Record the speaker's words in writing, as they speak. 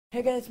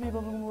Hey guys, it's me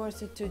Babam.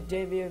 So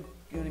today we are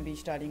going to be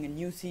starting a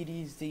new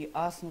series, the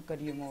Arsenal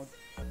career mode.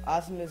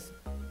 Arsenal is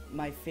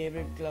my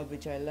favorite club,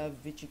 which I love,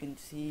 which you can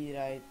see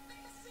right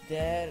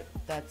there.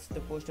 That's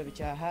the poster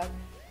which I have.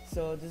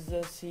 So this is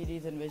a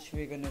series in which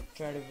we're going to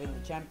try to win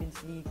the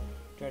Champions League,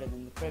 try to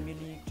win the Premier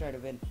League, try to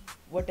win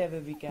whatever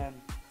we can.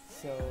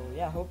 So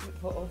yeah,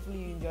 hopefully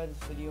you enjoy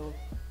this video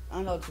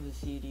and also the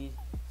series.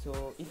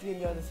 So if you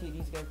enjoy the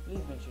series guys,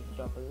 please make sure to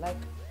drop a like,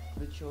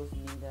 which shows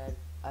me that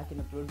I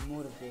can upload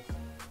more of this.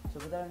 So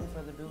without any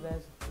further ado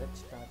guys, let's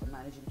start the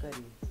managing career.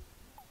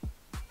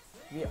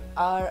 We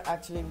are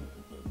actually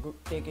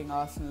taking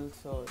Arsenal,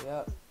 so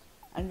yeah.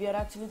 And we are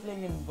actually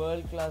playing in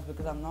world class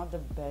because I'm not the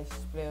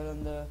best player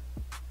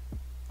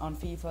on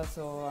FIFA,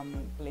 so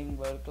I'm playing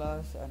world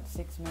class. And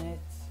 6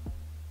 minutes.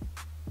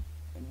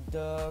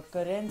 The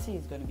currency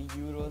is going to be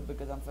euros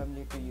because I'm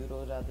familiar to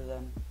euros rather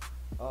than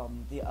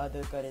the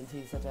other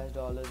currencies such as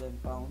dollars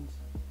and pounds.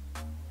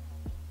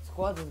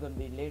 Squad is going to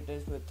be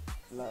latest with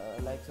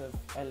likes of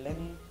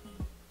Eleni.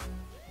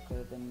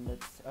 Okay, then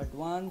let's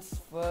advance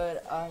for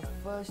our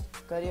first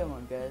career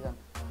mode guys. I'm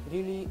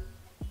really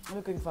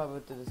looking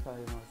forward to this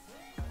career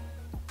mode.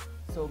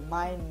 So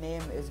my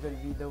name is going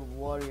to be the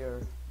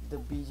Warrior, the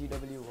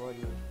BGW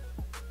Warrior,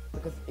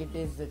 because it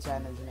is the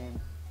channel's name,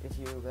 if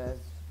you guys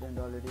didn't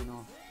already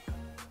know.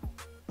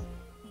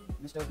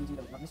 Mr.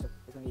 BGW, not Mr.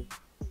 It's going to be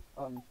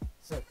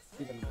Sir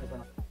BGW, that's why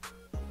not.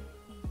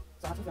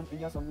 So I'm actually from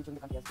India, so I'm mutually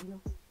the country as India.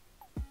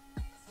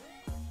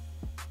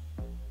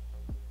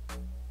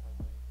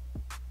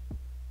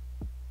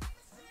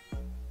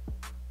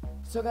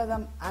 So guys,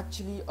 I'm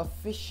actually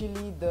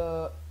officially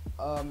the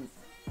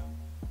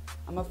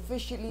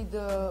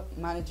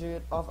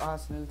manager of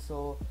Arsenal.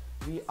 So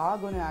we are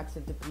going to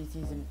accept the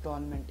preseason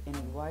tournament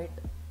invite.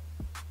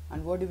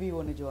 And what do we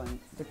want to join?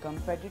 The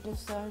competitive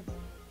side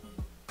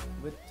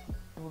with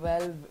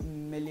 12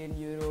 million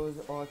euros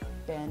or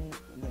 10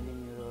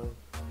 million euros.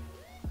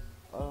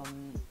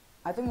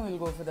 I think we'll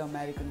go for the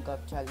American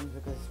Cup challenge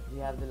because we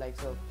have the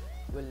likes of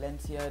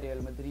Valencia,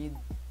 Real Madrid,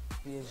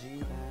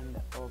 PSG and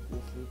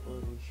obviously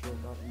Borussia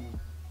Dortmund.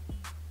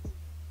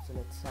 So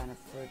let's sign up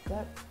for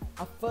that.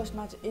 Our first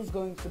match is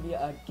going to be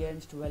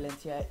against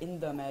Valencia in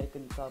the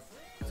American Cup.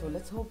 So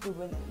let's hope to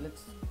win.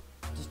 Let's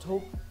just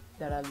hope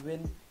that I'll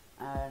win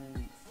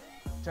and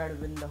try to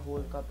win the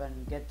whole cup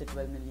and get the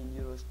 12 million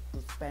euros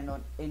to spend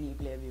on any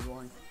player we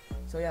want.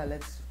 So yeah,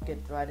 let's get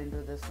right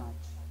into this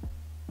match.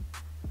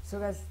 So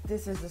guys,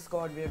 this is the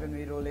squad we're going to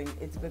be rolling.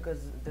 It's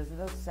because there's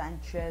no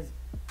Sanchez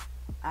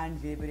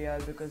and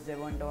Gabriel because they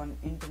went on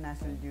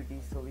international duty,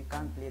 so we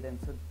can't play them.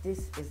 So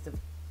this is the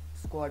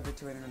squad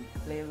which we're going to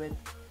play with.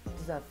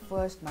 This is our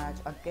first match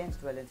against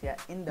Valencia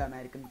in the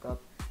American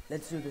Cup.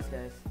 Let's do this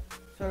guys.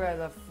 So guys,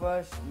 our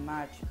first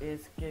match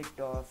is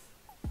kicked off.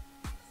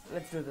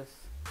 Let's do this.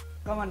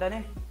 Come on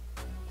Danny.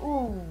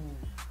 Ooh,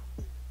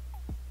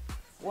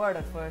 what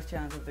a first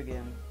chance of the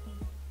game.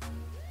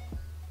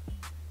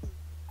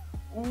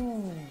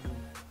 Ooh,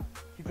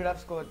 he could have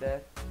scored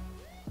there.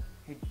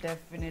 He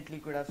definitely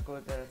could have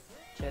scored there,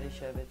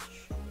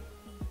 Cherishevich.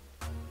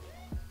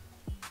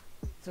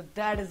 So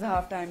that is the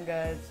halftime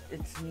guys.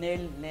 It's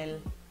 0-0.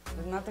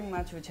 There's nothing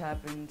much which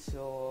happened,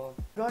 so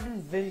brought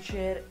in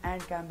Wilshere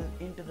and Campbell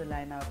into the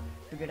lineup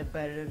to get a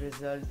better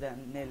result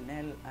than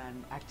 0-0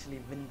 and actually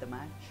win the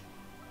match.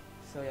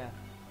 So yeah.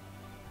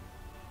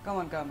 Come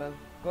on Campbell.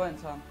 Go on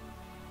son.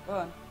 Go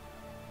on.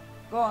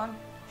 Go on.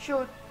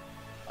 Shoot.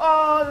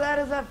 Oh, that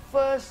is our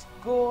first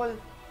goal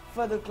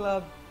for the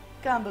club.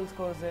 Campbell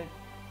scores it.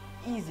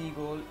 Easy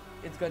goal.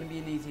 It's going to be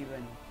an easy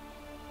win.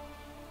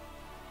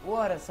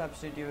 What a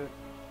substitute.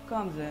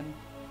 Comes in,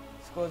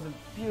 scores a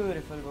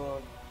beautiful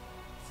goal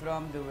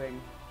from the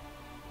wing.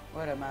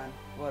 What a man.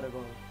 What a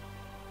goal.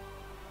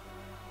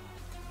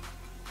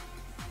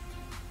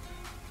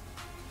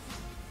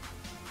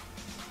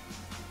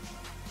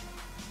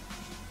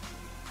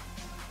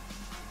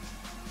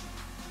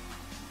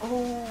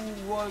 Oh,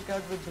 walk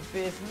out with the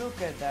pace. Look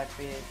at that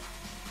pace.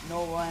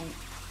 No one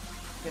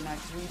can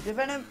actually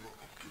defend him.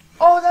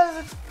 Oh,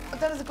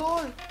 that is a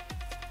goal.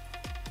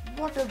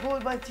 What a goal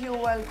by Theo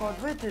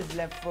Walcott with his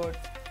left foot.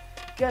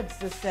 Gets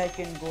the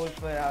second goal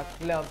for our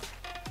club.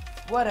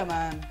 What a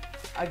man.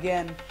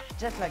 Again,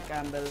 just like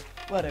Campbell.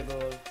 What a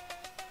goal.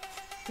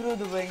 Through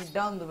the wing,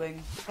 down the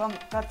wing,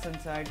 cuts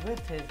inside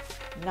with his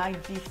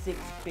 96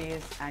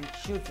 pace and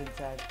shoots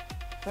inside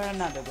for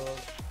another goal.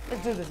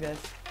 Let's do this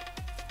guys.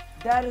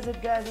 That is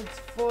it guys, it's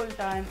full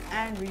time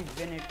and we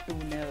win it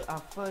 2-0,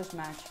 our first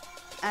match,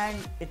 and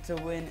it's a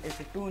win, it's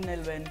a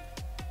 2-0 win.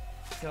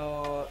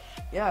 So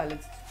yeah,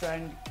 let's try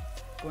and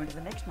go into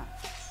the next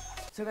match.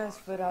 So guys,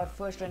 for our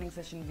first training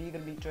session we're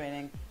going to be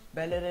training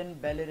Bellerin,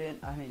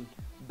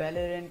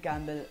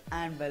 Campbell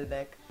and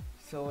Welbeck.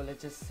 So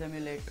let's just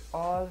simulate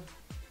all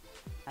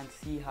and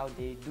see how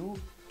they do.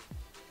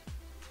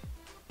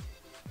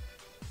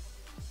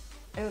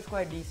 It was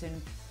quite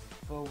decent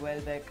for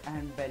Welbeck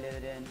and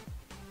Bellerin.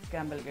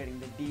 Campbell getting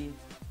the D.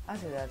 I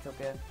say that's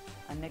okay.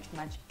 Our next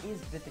match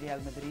is with Real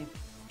Madrid,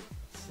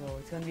 so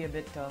it's gonna be a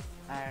bit tough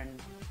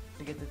and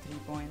to get the 3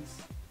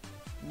 points.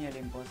 nearly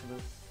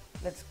impossible.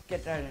 Let's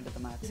get right into the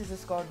match. This is a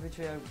squad which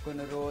we are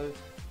gonna roll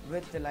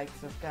with the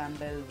likes of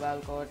Campbell,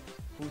 Walcott,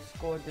 who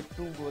scored the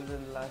 2 goals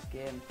in the last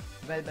game,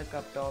 Welbeck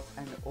up top,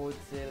 and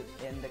Ozil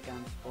in the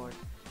camp spot.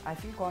 I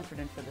feel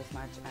confident for this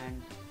match,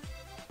 and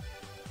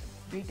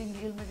beating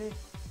Real Madrid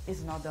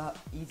is not the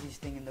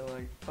easiest thing in the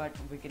world, but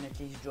we can at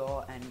least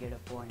draw and get a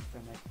point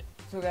from it.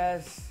 So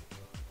guys,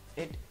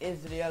 it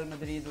is Real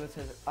Madrid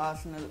versus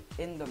Arsenal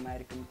in the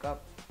American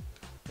Cup.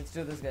 Let's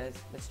do this, guys.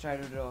 Let's try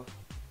to draw.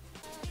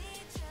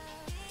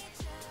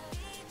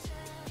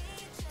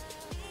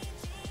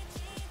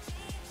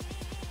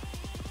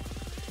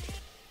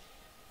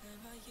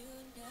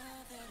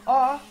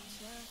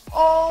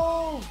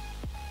 Oh!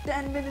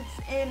 10 minutes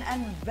in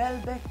and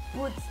Welbeck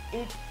puts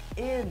it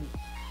in.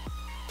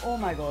 Oh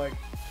my god.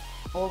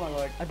 Oh my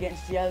god.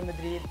 Against Real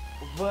Madrid,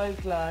 world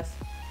class.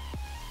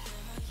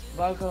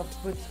 Walcott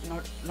puts,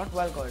 not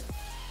Walcott.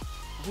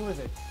 Who is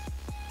it?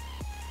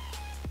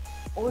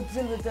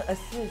 Ozil with the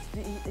assist.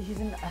 He's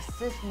an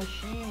assist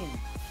machine.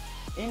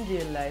 In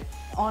real life,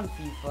 on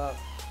FIFA,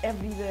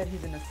 everywhere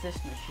he's an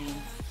assist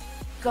machine.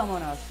 Come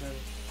on, Arsenal.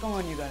 Come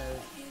on, you guys.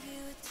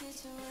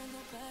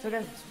 So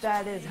guys,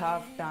 that is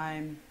half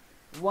time.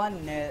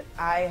 1-0.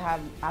 I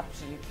have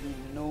absolutely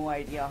no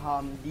idea how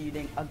I'm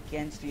leading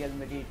against Real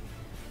Madrid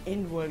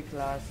in world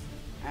class,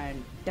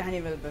 and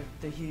Danny Welbeck,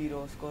 the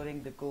hero,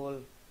 scoring the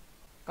goal.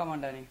 Come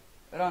on, Danny,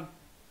 run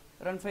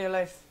for your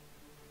life.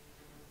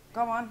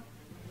 Come on,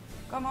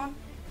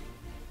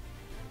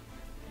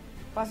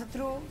 pass it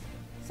through.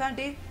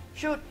 Santi,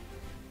 shoot.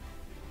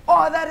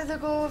 Oh, that is a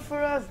goal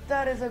for us.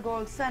 That is a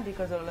goal. Santi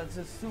Cazorla's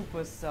a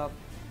super sub,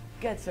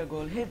 gets a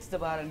goal, hits the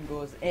bar and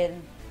goes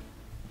in.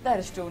 That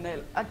is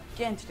 2-0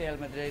 against Real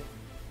Madrid.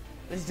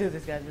 Let's do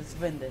this, guys. Let's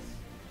win this.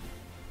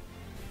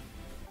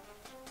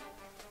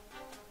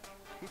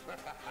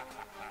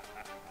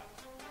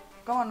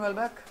 Come on,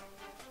 Welbeck.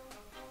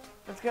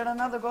 Let's get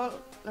another goal.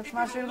 Let's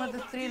smash Real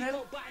Madrid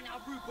 3-0.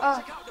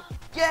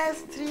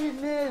 Yes,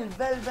 3-0.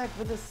 Welbeck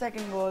with the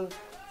second goal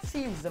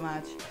seals the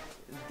match.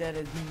 There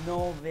is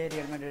no way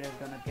Real Madrid is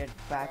gonna get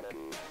back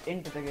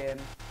into the game.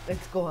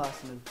 Let's go,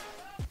 Arsenal.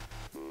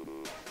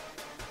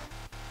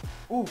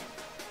 Ooh,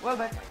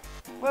 Welbeck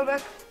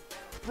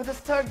with his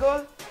third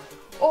goal.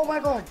 Oh my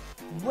god,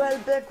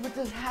 Welbeck with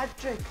his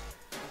hat-trick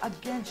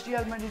against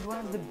Real Madrid, one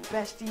of the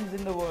best teams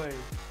in the world.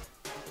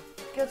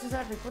 Gets his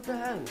hat-trick, what the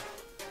hell?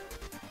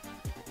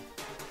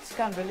 Just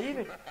can't believe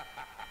it.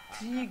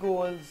 3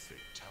 goals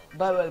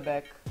by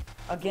Welbeck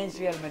against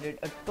Real Madrid,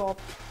 a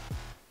top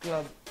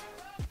club.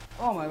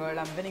 Oh my god,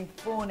 I'm winning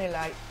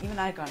 4-0. Even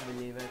I can't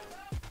believe it.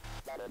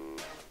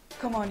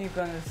 Come on, you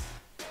gunners.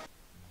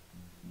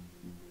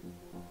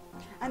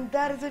 And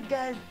that is it,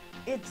 guys.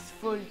 It's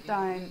full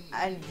time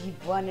and we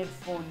won it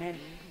 4-0.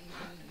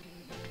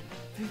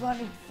 We won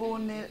it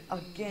 4-0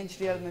 against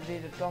Real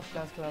Madrid, a top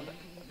class club.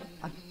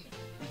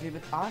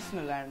 With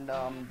Arsenal, and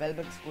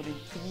Welbeck scoring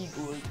 3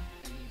 goals,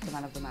 the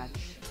man of the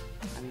match.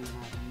 I mean,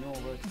 I have no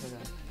words for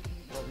that.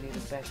 Probably the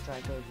best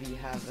striker we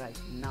have right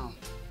now.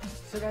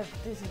 So guys,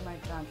 this is my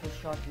transfer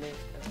shortlist.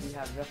 We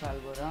have Rafael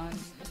Varane,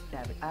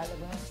 David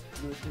Alaba,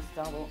 Luis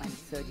Gustavo, and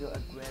Sergio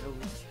Aguero,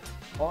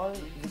 which all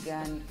we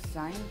can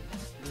sign.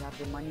 We have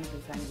the money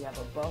to sign. We have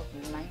about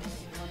 91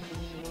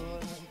 million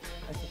euros,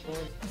 I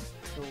suppose.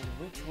 So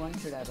which one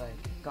should I buy?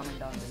 Comment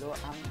down below.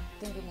 I'm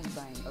thinking of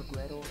buying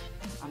Aguero.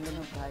 I'm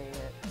gonna buy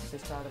the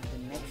start of the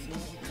next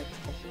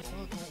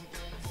episode.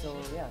 So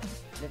yeah,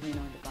 let me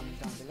know in the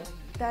comments down below.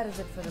 That is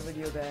it for the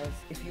video, guys.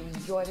 If you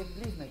enjoyed it,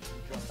 please make sure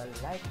to drop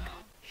a like,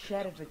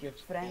 share it with your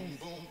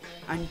friends,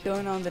 and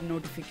turn on the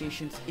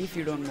notifications if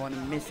you don't want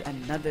to miss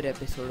another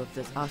episode of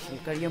this Arsenal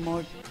Career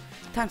Mode.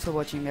 Thanks for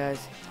watching,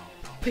 guys.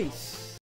 Peace.